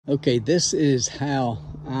Okay, this is how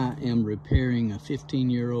I am repairing a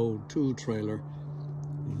 15-year-old tool trailer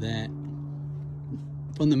that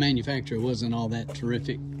from the manufacturer wasn't all that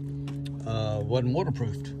terrific, wasn't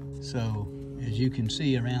waterproofed. So as you can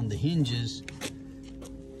see around the hinges,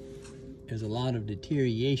 there's a lot of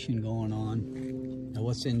deterioration going on. Now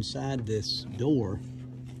what's inside this door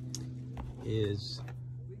is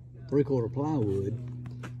 3/4 plywood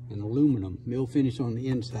and aluminum, mill finish on the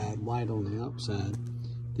inside, white on the outside.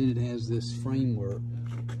 Then it has this framework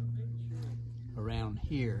around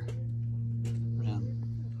here, around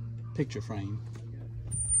picture frame.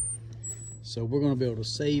 So we're going to be able to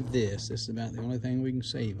save this. This is about the only thing we can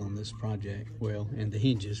save on this project. Well, and the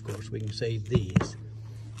hinges, of course, we can save these.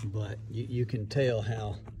 But you can tell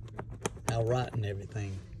how rotten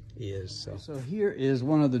everything is. So here is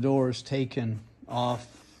one of the doors taken off.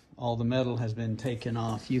 All the metal has been taken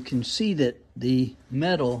off. You can see that the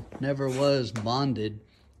metal never was bonded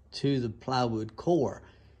to the plywood core,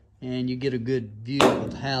 and you get a good view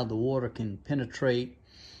of how the water can penetrate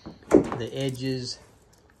the edges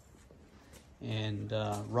and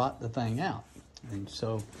rot the thing out. And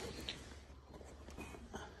so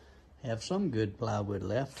have some good plywood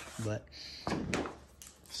left. But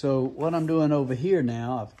so what I'm doing over here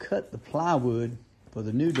now, I've cut the plywood for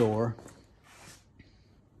the new door.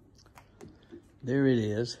 There it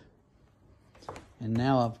is. And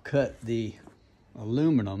now I've cut the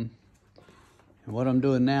aluminum, and what I'm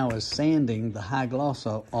doing now is sanding the high gloss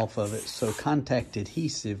off of it so contact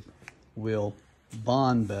adhesive will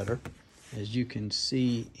bond better. As you can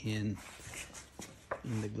see in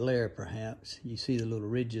the glare, perhaps you see the little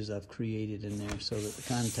ridges I've created in there so that the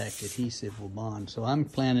contact adhesive will bond. So I'm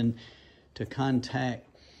planning to contact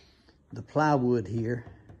the plywood here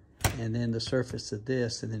and then the surface of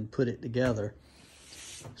this and then put it together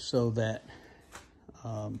so that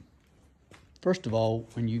first of all,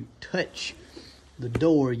 when you touch the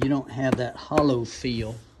door, you don't have that hollow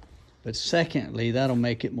feel. But secondly, that'll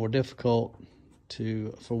make it more difficult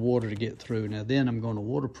for water to get through. Now then I'm going to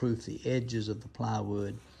waterproof the edges of the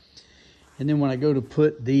plywood. And then when I go to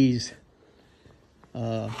put these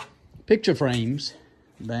picture frames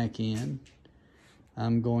back in,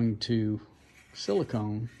 I'm going to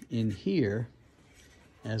silicone in here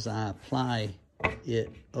as I apply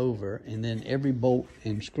it over, and then every bolt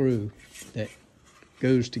and screw that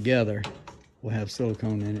goes together will have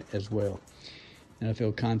silicone in it as well. And I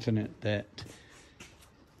feel confident that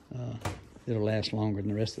it'll last longer than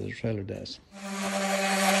the rest of the trailer does.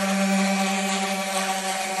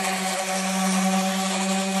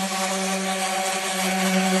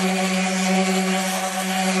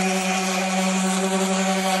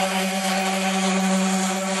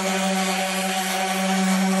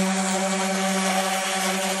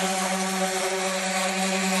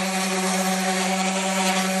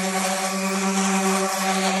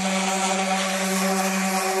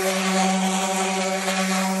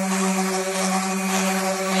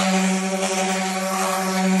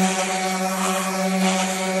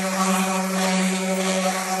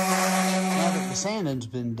 Sanding's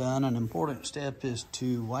been done, an important step is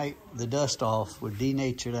to wipe the dust off with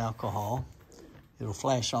denatured alcohol. It'll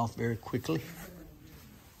flash off very quickly.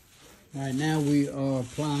 All right, now we are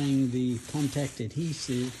applying the contact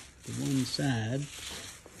adhesive to one side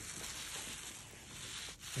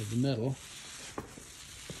of the metal.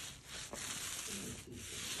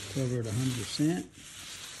 Cover it 100%.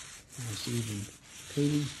 Nice even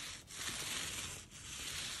coating.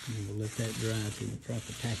 And we'll let that dry to the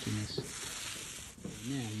proper tackiness.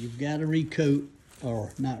 Now you've got to recoat,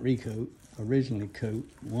 or not recoat, originally coat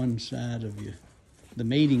one side of the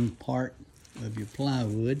mating part of your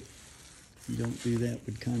plywood. If you don't do that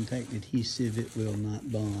with contact adhesive, it will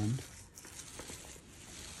not bond,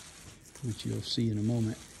 which you'll see in a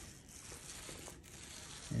moment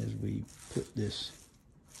as we put this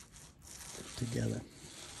together.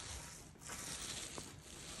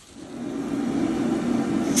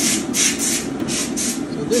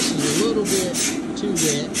 So this is a little bit too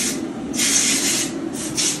wet. So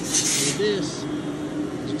this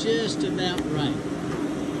is just about right.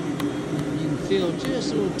 You can feel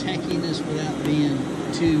just a little tackiness without being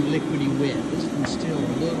too liquidy wet. This one's still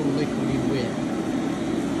a little liquidy wet.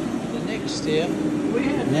 The next step,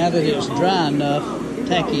 now that it's dry enough,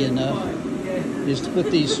 tacky enough, is to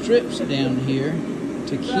put these strips down here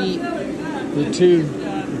to keep the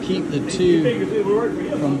two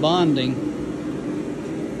from bonding.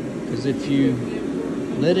 Because if you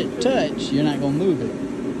let it touch, you're not going to move it.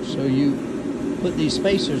 So you put these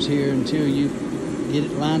spacers here until you get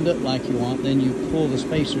it lined up like you want, then you pull the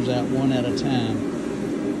spacers out one at a time.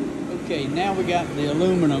 Okay, now we got the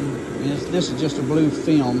aluminum And this is just a blue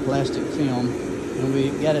film, plastic film. And we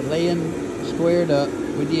got it laying squared up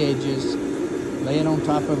with the edges, laying on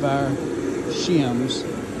top of our shims,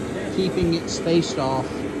 keeping it spaced off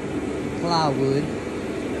plywood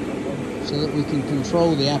so that we can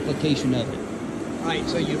control the application of it. All right,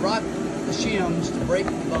 so you rock the shims to break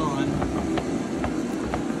the bond,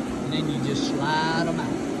 and then you just slide them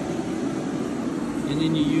out. And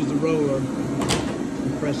then you use the roller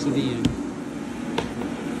and press it in.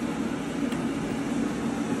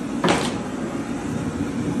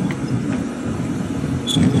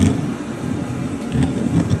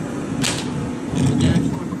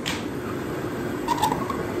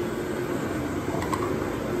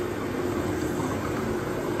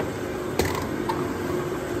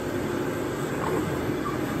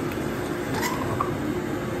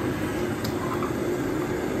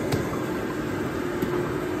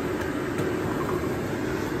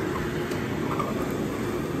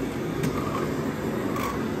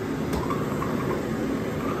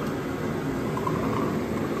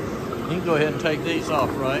 You can go ahead and take these off,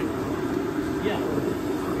 right? Yeah.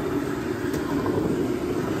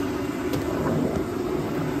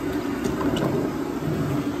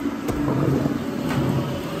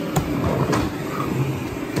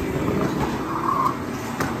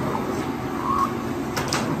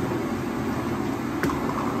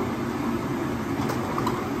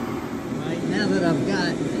 Right, now that I've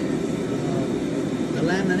got the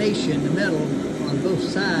lamination, the metal on both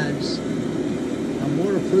sides, I'm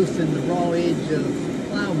waterproofing the raw edge of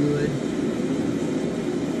plywood.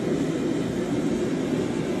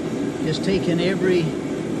 Just taking every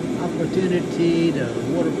opportunity to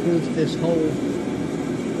waterproof this whole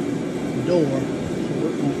door so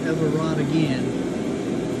it won't ever rot again.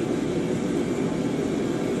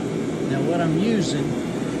 Now what I'm using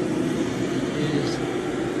is,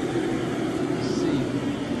 let's see,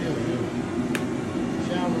 there we go,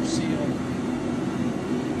 shower seal.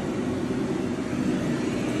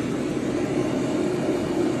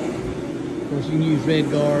 Of course, you can use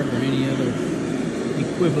RedGard or any other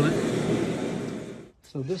equivalent.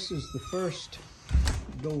 So this is the first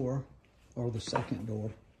door, or the second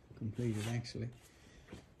door completed actually.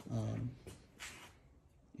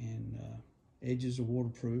 Edges are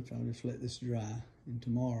waterproof. I'll just let this dry. And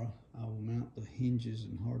tomorrow I will mount the hinges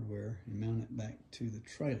and hardware and mount it back to the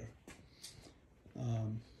trailer.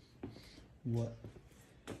 What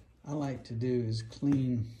I like to do is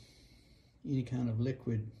clean any kind of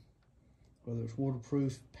liquid, whether it's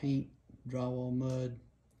waterproof, paint, drywall, mud.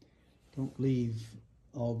 Don't leave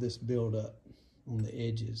all this buildup on the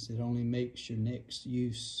edges. It only makes your next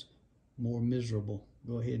use more miserable.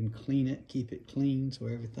 Go ahead and clean it, keep it clean so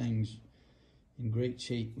everything's in great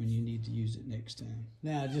shape when you need to use it next time.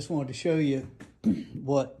 Now I just wanted to show you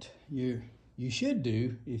what you should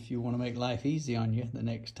do if you want to make life easy on you the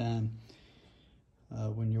next time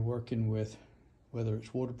when you're working with, whether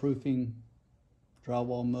it's waterproofing,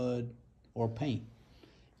 drywall, mud, or paint.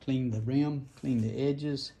 Clean the rim, clean the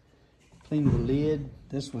edges, clean the lid.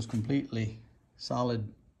 This was completely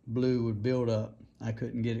solid blue with buildup. I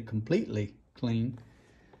couldn't get it completely clean,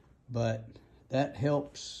 but that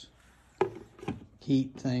helps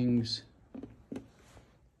keep things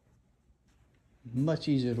much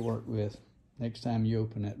easier to work with next time you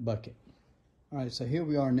open that bucket. All right, so here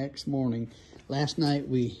we are next morning. Last night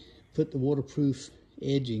we put the waterproof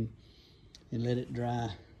edging and let it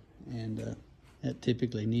dry, and that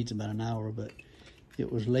typically needs about an hour, but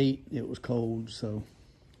it was late, it was cold, so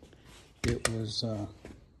it was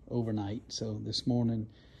overnight. So this morning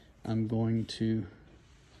I'm going to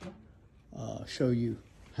show you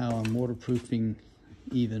how I'm waterproofing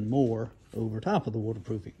even more over top of the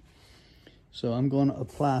waterproofing. So I'm going to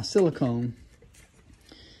apply silicone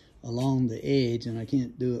along the edge, and I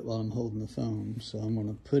can't do it while I'm holding the phone. So I'm going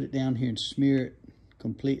to put it down here and smear it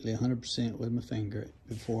completely 100% with my finger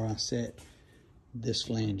before I set this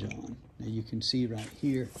flange on. Now you can see right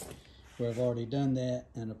here where I've already done that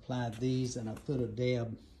and applied these, and I put a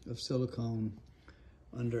dab of silicone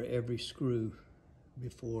under every screw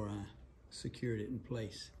before I secured it in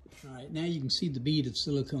place. All right, now you can see the bead of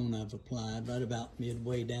silicone I've applied right about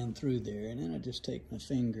midway down through there, and then I just take my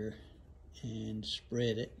finger and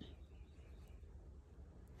spread it.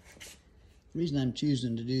 The reason I'm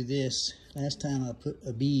choosing to do this, last time I put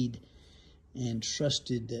a bead and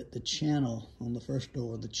trusted that the channel on the first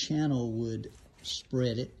door, the channel would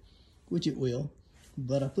spread it, which it will,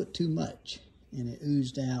 but I put too much and it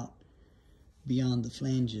oozed out beyond the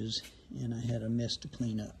flanges and I had a mess to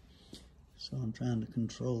clean up. So I'm trying to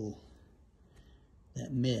control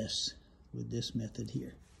that mess with this method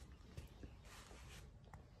here.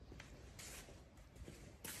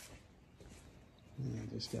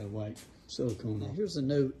 I just got to wipe silicone off. Here's a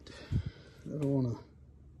note that I want to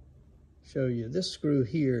show you. This screw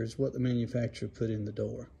here is what the manufacturer put in the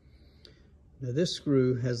door. Now this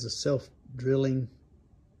screw has a self-drilling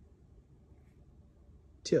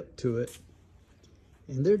tip to it,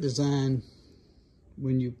 and they're designed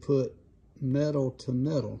when you put metal to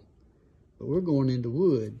metal, but we're going into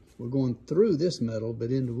wood. We're going through this metal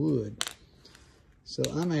but into wood. So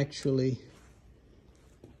I'm actually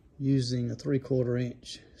using a 3/4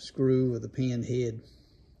 inch screw with a pan head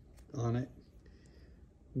on it,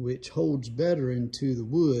 which holds better into the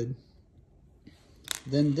wood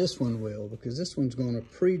than this one will, because this one's going to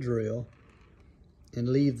pre-drill and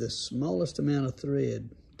leave the smallest amount of thread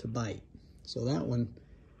to bite. So that one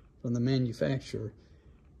from the manufacturer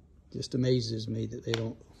just amazes me that they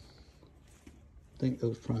don't think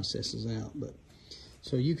those processes out. But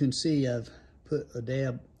so you can see I've put a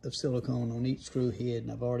dab of silicone on each screw head,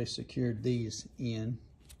 and I've already secured these in.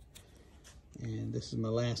 And this is my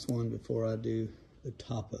last one before I do the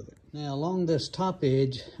top of it. Now along this top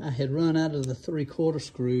edge, I had run out of the 3/4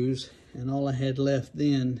 screws, and all I had left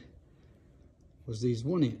then was these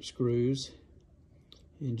 1-inch screws,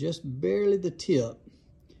 and just barely the tip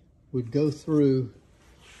would go through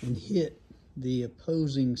and hit the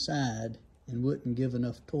opposing side and wouldn't give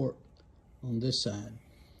enough torque on this side.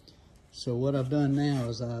 So what I've done now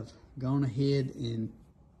is I've gone ahead and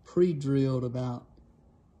pre-drilled about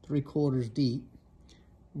 3/4 deep.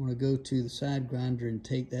 I'm going to go to the side grinder and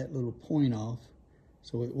take that little point off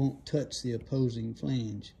so it won't touch the opposing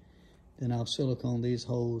flange. Then I'll silicone these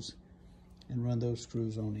holes and run those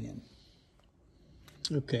screws on in.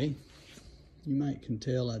 Okay, you might can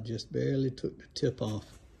tell I just barely took the tip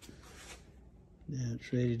off. Now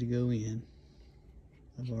it's ready to go in.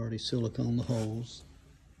 I've already siliconed the holes.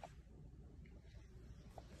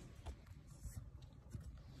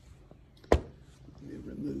 Let me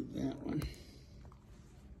remove that one.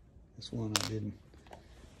 This one I didn't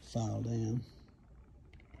file down.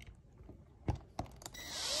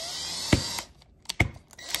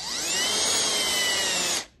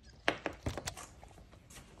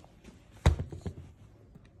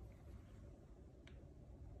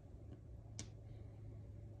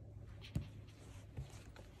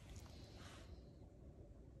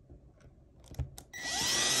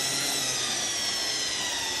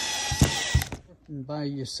 Working by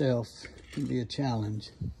yourself can be a challenge.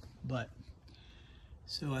 But,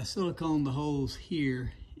 so I siliconed the holes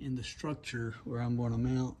here in the structure where I'm going to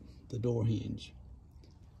mount the door hinge.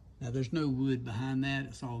 Now there's no wood behind that,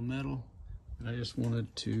 it's all metal. But I just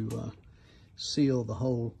wanted to seal the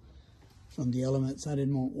hole from the elements. I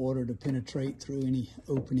didn't want water to penetrate through any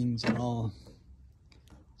openings at all.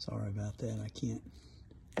 Sorry about that, I can't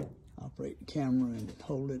operate the camera and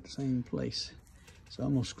hold it the same place. So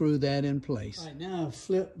I'm going to screw that in place. All right, now I've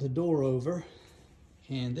flipped the door over.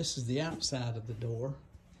 And this is the outside of the door.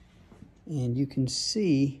 And you can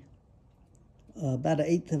see about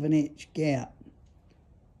 1/8 of an inch gap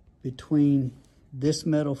between this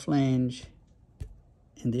metal flange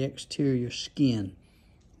and the exterior skin.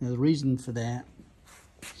 Now the reason for that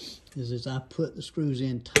is as I put the screws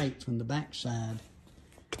in tight from the back side,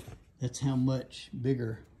 that's how much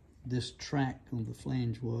bigger this track on the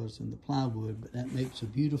flange was than the plywood, but that makes a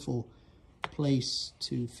beautiful place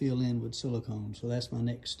to fill in with silicone. So that's my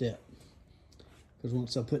next step, because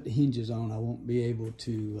once I put the hinges on, I won't be able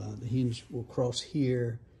to, the hinge will cross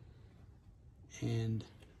here and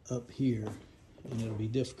up here, and it'll be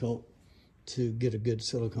difficult to get a good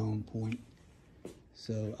silicone point.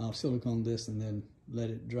 So I'll silicone this and then let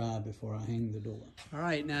it dry before I hang the door. All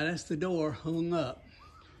right, now that's the door hung up.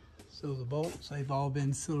 So the bolts, they've all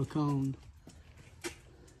been siliconed.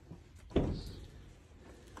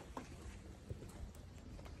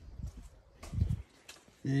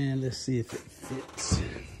 And let's see if it fits.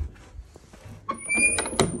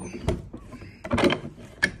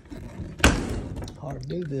 Hard to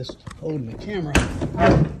do this holding the camera.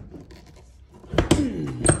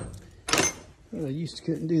 Well, I used to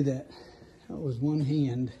couldn't do that. That was one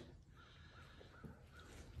hand.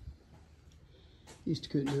 Used to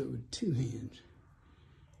couldn't do it with 2 hands.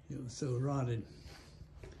 It was so rotted.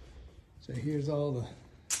 So here's all the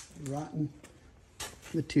rotten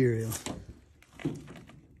material.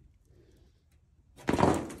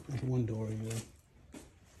 That's one door here.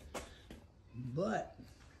 But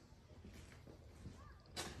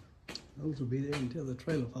those will be there until the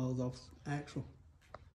trailer falls off the axle.